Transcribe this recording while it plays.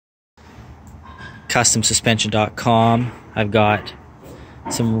customsuspension.com. I've got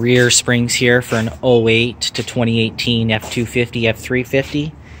some rear springs here for an 08 to 2018 F-250,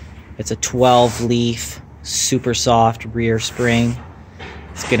 F-350. It's a 12 leaf, super soft rear spring.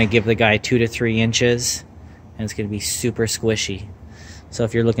 It's going to give the guy 2 to 3 inches, and it's going to be super squishy. So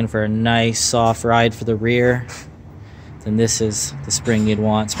if you're looking for a nice soft ride for the rear, then this is the spring you'd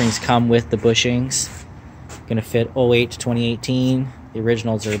want. Springs come with the bushings. Going to fit 08 to 2018. The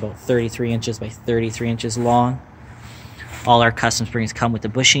originals are about 33 inches by 33 inches long. All our custom springs come with the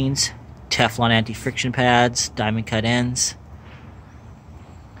bushings, Teflon anti-friction pads, diamond cut ends.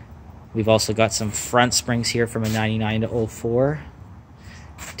 We've also got some front springs here from a 99 to 04.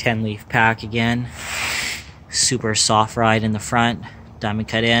 10 leaf pack again. Super soft ride in the front. Diamond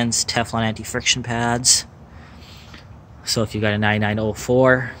cut ends, Teflon anti-friction pads. So if you got a 99 to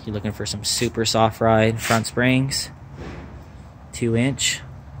 04, you're looking for some super soft ride front springs, 2 inch.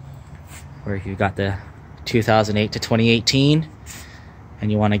 Or if you got the 2008 to 2018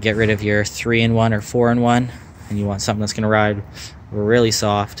 and you want to get rid of your 3-in-1 or 4-in-1 and you want something that's going to ride really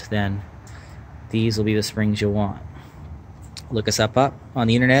soft, then these will be the springs you'll want. Look us up on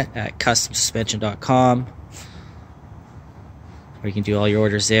the internet at customsuspension.com, or you can do all your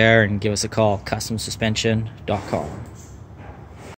orders there and give us a call, customsuspension.com.